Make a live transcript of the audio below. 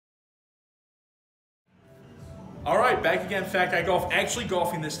All right, back again, Fat Guy Golf. Actually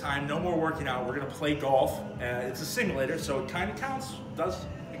golfing this time, no more working out. We're gonna play golf. It's a simulator, so it kind of counts. Does?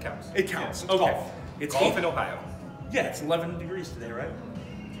 It counts. It counts. Yeah, okay. Golf. It's golf in Ohio. Yeah, it's 11 degrees today, right?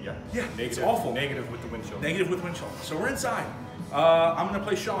 Yeah. Yeah, Negative, it's awful. Negative with the wind chill. Negative with wind chill. So we're inside. I'm gonna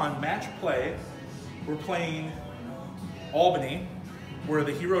play Shawn, match play. We're playing Albany, where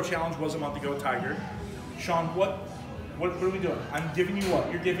the Hero Challenge was a month ago, Tiger. Shawn, what are we doing? I'm giving you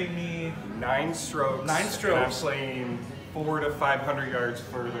what? You're giving me 9 strokes. 9 strokes. And I'm playing 400 to 500 yards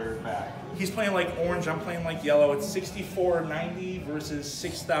further back. He's playing like orange, I'm playing like yellow. It's 6490 versus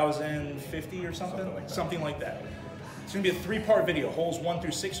 6050 or something? Something like that. It's gonna be a 3-part video. Holes 1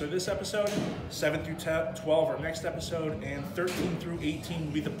 through 6 are this episode, 7 through 12 are next episode, and 13 through 18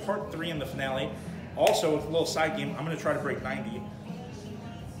 will be the part 3 in the finale. Also, with a little side game, I'm gonna try to break 90,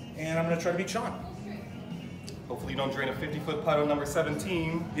 and I'm gonna try to beat Shawn. Hopefully you don't drain a 50-foot putt on number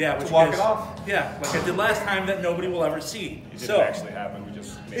 17 to walk it off. Yeah, like I did last time that nobody will ever see. It didn't actually happen, we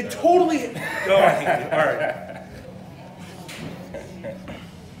just made it totally, oh, I hate it, all right.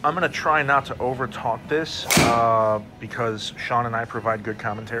 I'm going to try not to over-talk this because Shawn and I provide good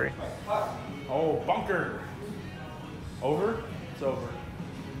commentary. Oh, bunker. Over? It's over.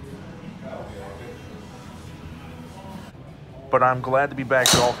 But I'm glad to be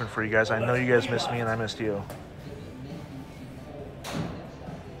back golfing for you guys. I know you guys missed me and I missed you.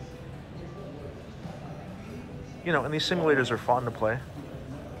 You know, and these simulators are fun to play.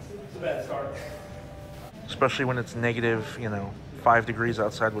 It's a bad start. Especially when it's negative, 5 degrees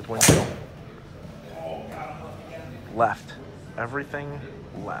outside with wind chill. Oh, God, I'm left again. Left. Everything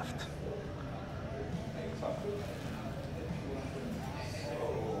left.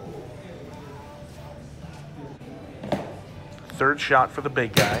 Third shot for the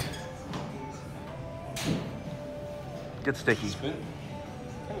big guy. Get sticky. Spin.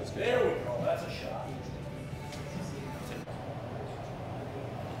 There we go, that's a shot.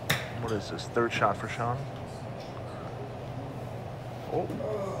 What is this? Third shot for Shawn. Oh,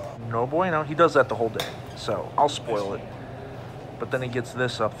 no bueno. He does that the whole day, so I'll spoil it. But then he gets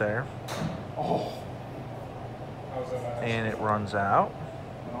this up there. Oh. And it runs out.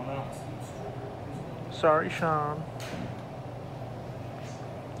 I don't know. Sorry, Shawn.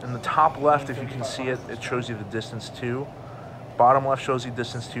 In the top left, if you can see it, it shows you the distance to. Bottom left shows you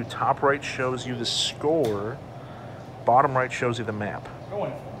distance to. Top right shows you the score. Bottom right shows you the map.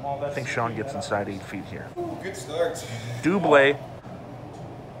 I think Shawn gets inside 8 feet here. Ooh, good start. Double.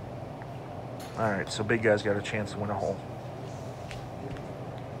 All right, so big guy's got a chance to win a hole.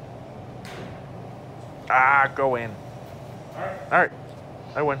 Ah, go in. All right,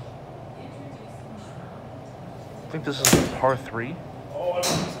 I win. I think this is par 3. Oh, I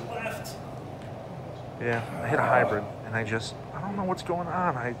was left. Yeah, I hit a hybrid, and I don't know what's going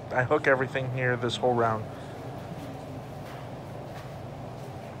on. I hook everything here this whole round.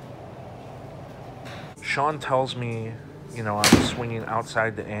 Shawn tells me, I'm swinging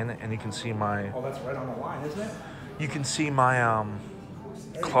outside the in, and you can see my... Oh, that's right on the line, isn't it? You can see my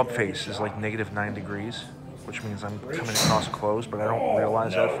club face is like -9 degrees, which means I'm coming across close, but I don't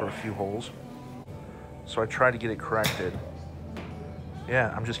realize that for a few holes. So I try to get it corrected.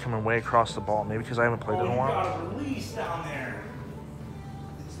 Yeah, I'm just coming way across the ball. Maybe because I haven't played in a while. You got a release down there.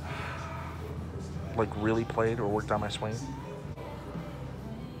 Like really played or worked on my swing.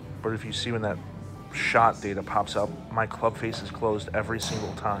 But if you see when that shot data pops up, my club face is closed every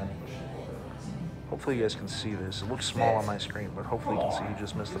single time. Hopefully you guys can see this. It looks small on my screen, but hopefully you can see you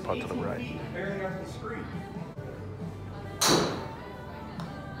just missed the putt to the right.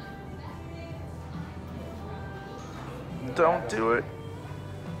 Don't do it.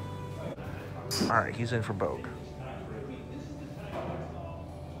 Alright, he's in for bogey.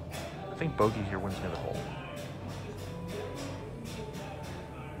 I think bogey here wins me the hole.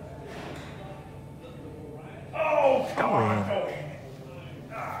 Oh, come on. Go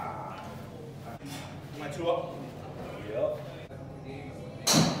Am I 2 up? Yep.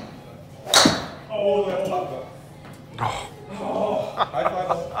 Oh, that's up. Oh. High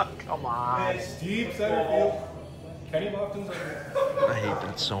five. Come on. Deep center field. Kenny Lofton's over. I hate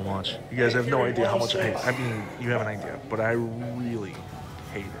that so much. You guys have no idea how much I hate it. I mean, you have an idea, but I really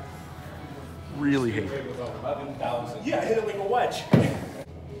hate it. Really hate it. Yeah, I hit it like a wedge.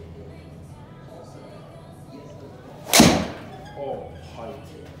 Oh, height.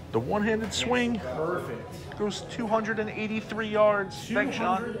 The one-handed swing Perfect. goes 283 yards. Thanks,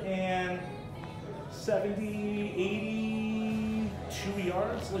 Shawn. 270, 82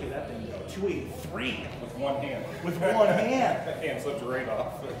 yards. Look at that thing go. 283. With one hand. With one hand. That hand slipped right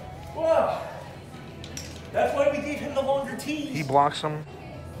off. Wow. That's why we gave him the longer tees. He blocks him.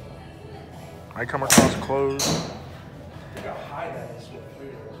 I come across close. Look how high that is with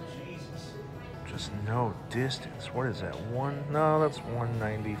 3-year-old. Jesus. Just no distance. What is that? No, that's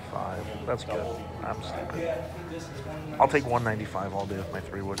 195. That's good. I'm stupid. Yeah, distance 195. I'll take 195 all day with my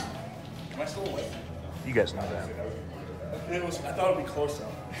 3-wood. Am I still awake? You guys know that. I thought it'd be close though.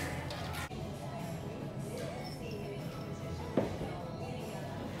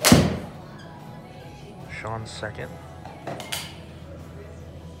 Shawn's second.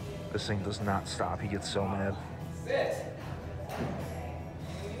 This thing does not stop. He gets so mad.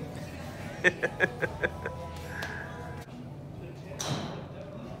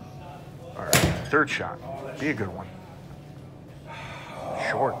 All right, third shot. Be a good one.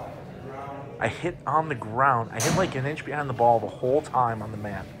 Short. I hit on the ground. I hit like an inch behind the ball the whole time on the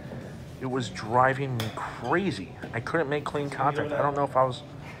mat. It was driving me crazy. I couldn't make clean contact. I don't know if I was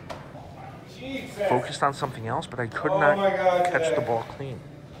focused on something else, but I could not catch the ball clean.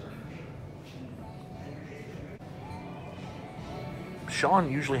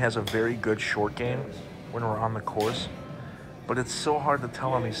 Shawn usually has a very good short game when we're on the course, but it's so hard to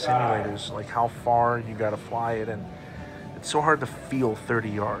tell on these simulators, like how far you gotta fly it, and it's so hard to feel 30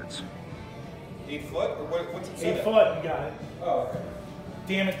 yards. 8 foot? Or what's it say? 8 foot, you got it. Oh, okay.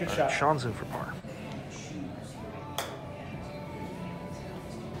 Damn it, good All shot. right, Shawn's in for par.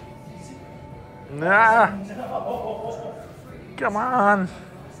 Nah. No. Come on.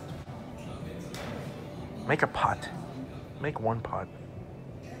 Make a putt. Make one putt.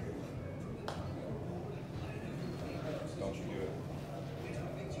 Don't you do it.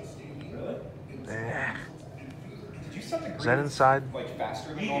 Really? Did you set the Is that inside? like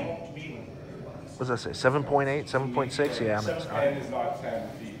faster than normal? What does that say? 7.8? 7.6? Yeah, I'm 10 inside. is not 10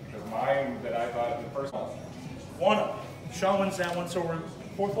 feet. Because mine that I thought the first one. One up. Shawn wins that one, so we're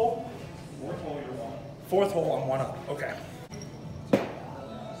fourth hole? Fourth hole, you're one. Fourth hole on 1 up. Okay.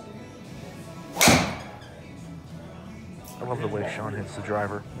 I love the way Shawn hits the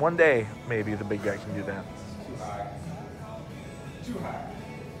driver. One day, maybe the big guy can do that. Too high. Too high.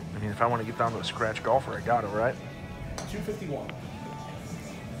 I mean, if I want to get down to a scratch golfer, I got it, right? 251.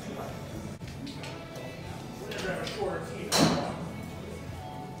 We're gonna grab a shorter tee.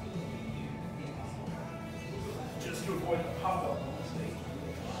 Just to avoid the pop-up mistake.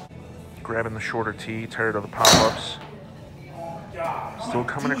 Grabbing the shorter tee, tired of the pop-ups. God. Still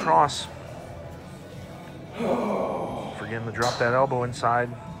coming across. Forgetting to drop that elbow inside.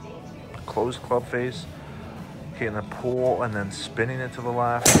 Closed club face. Hitting the pool and then spinning it to the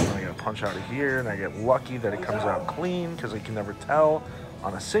left. And then I gotta punch out of here, and I get lucky that it comes out clean because I can never tell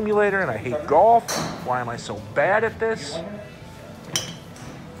on a simulator, and I hate golf. Why am I so bad at this?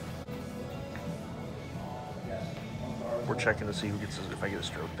 We're checking to see who gets if I get a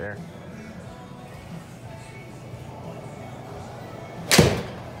stroke there.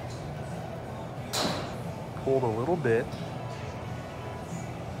 Pulled a little bit.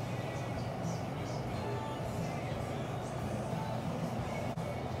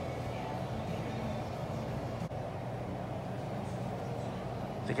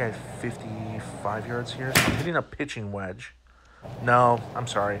 I think I have 55 yards here. I'm hitting a pitching wedge. No, I'm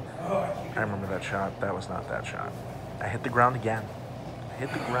sorry. I remember that shot. That was not that shot. I hit the ground again. I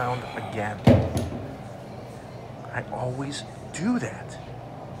hit the ground again. I always do that.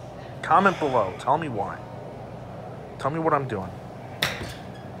 Comment below. Tell me why. Tell me what I'm doing.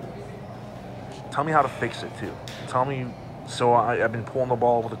 Tell me how to fix it too. Tell me. So I've been pulling the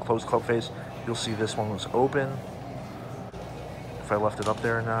ball with a closed club face. You'll see this one was open. If I left it up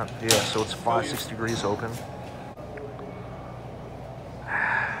there or not. Yeah, so it's 6 degrees open.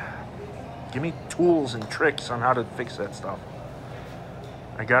 Give me tools and tricks on how to fix that stuff.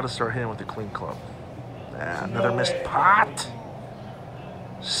 I gotta start hitting with the clean club. Another missed pot.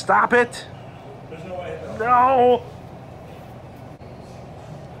 Stop it. There's no way. No.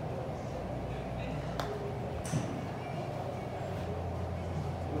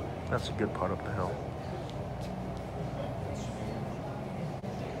 That's a good putt up the hill.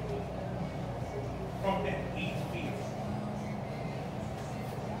 From 8 feet.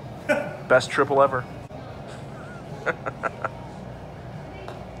 Best triple ever.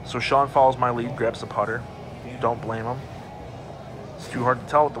 So Shawn follows my lead, grabs the putter. Don't blame him. It's too hard to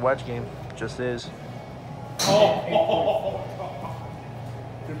tell with the wedge game. It just is. Oh.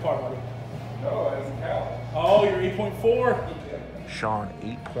 Good part, buddy. No, that doesn't count. Oh, you're 8.4. Shawn,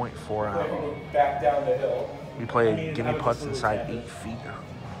 8.4 out. Back down the hill. We play gimme putts inside 8 feet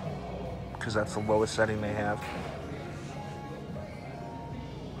because that's the lowest setting they have.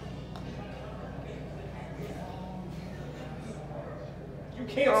 You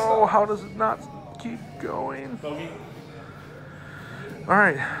can't Oh, stop. how does it not keep going? Bogey. All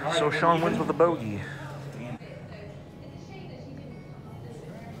right, so Shawn wins with a bogey.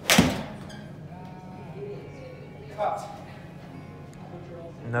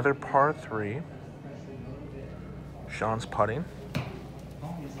 Another par 3. Shawn's putting. Oh,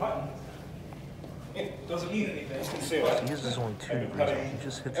 he's putting. It doesn't mean anything. He uses only 2 degrees. He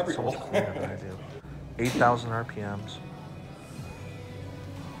just hits it so much cleaner than I do. 8,000 RPMs.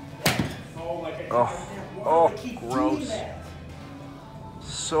 Oh, gross.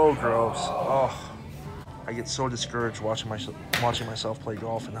 So gross. Oh, I get so discouraged watching myself play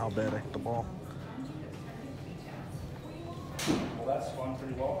golf and how bad I hit the ball. Well, that's fun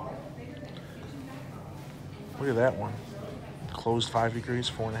pretty well. Look at that one. Closed 5 degrees,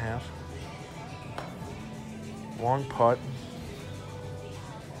 4.5. Long putt.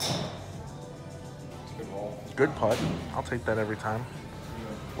 Good putt. I'll take that every time,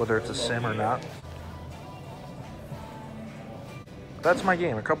 whether it's a sim or not. That's my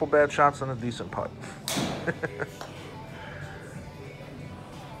game. A couple bad shots and a decent putt.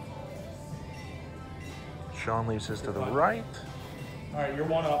 Shawn leaves his to the right. All right, you're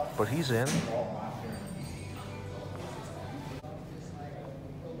 1 up. But he's in.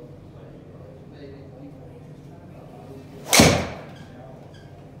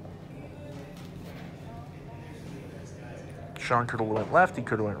 Shawn could have went left, he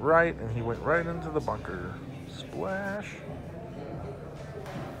could have went right, and he went right into the bunker. Splash.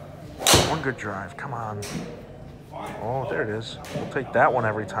 One good drive, come on. Oh, there it is. We'll take that one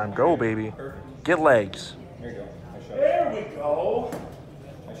every time. Go, baby. Get legs. There you go. Nice shot. There we go.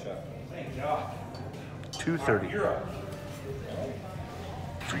 Nice shot. Thank God. 230. You're up.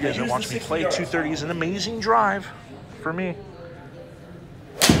 For you guys that watch me play, 230 is an amazing drive for me.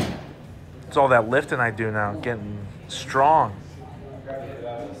 It's all that lifting I do now, getting strong.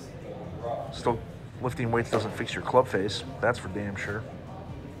 Still, lifting weights doesn't fix your club face. That's for damn sure.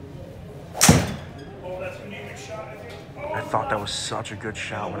 I thought that was such a good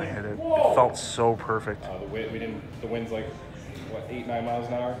shot when I hit it. It felt so perfect. The wind's like, what, 8-9 miles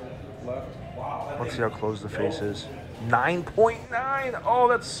an hour left? Wow. Let's see how close the face is. 9.9. Oh,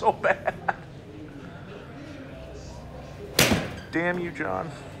 that's so bad. Damn you,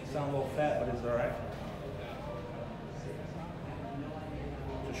 John. Sound a little fat, but it's all right.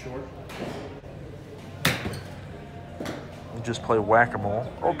 Just short. You just play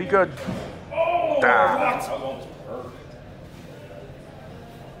whack-a-mole. Oh, be good. Oh, that's almost perfect.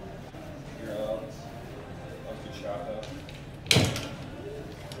 You're up. That was a good shot, though.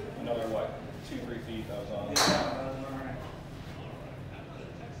 Another, what, 2-3 feet that was on.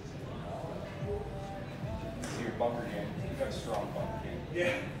 See your bunker game. You've got a strong bunker game.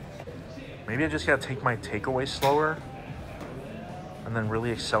 Yeah. Maybe I just gotta take my takeaway slower and then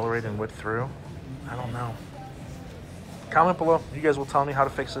really accelerate and whip through. I don't know. Comment below. You guys will tell me how to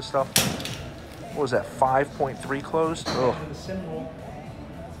fix this stuff. What was that, 5.3 closed? Ugh.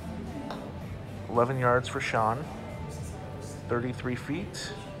 11 yards for Shawn. 33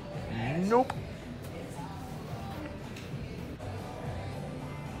 feet. Nope.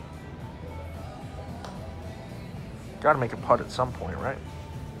 Gotta make a putt at some point, right?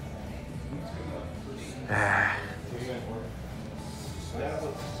 That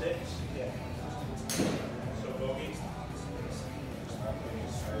was 6. Yeah. So bogey.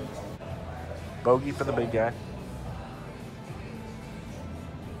 Bogey for the big guy.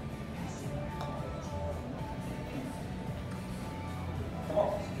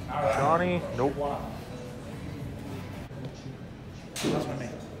 Johnny, nope. That's my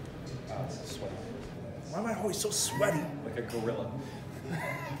man. Sweaty. Why am I always so sweaty? Like a gorilla.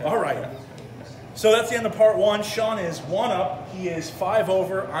 All right. So that's the end of part 1. Shawn is 1 up. He is 5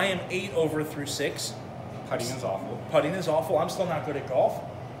 over. I am 8 over through 6. Putting is awful. Putting is awful. I'm still not good at golf.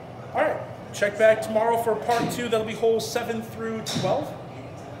 All right. Check back tomorrow for part 2. That'll be holes 7 through 12.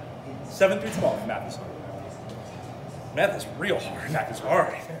 7 through 12. Math is hard. Math is real hard. Math is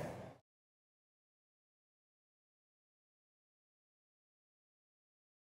hard.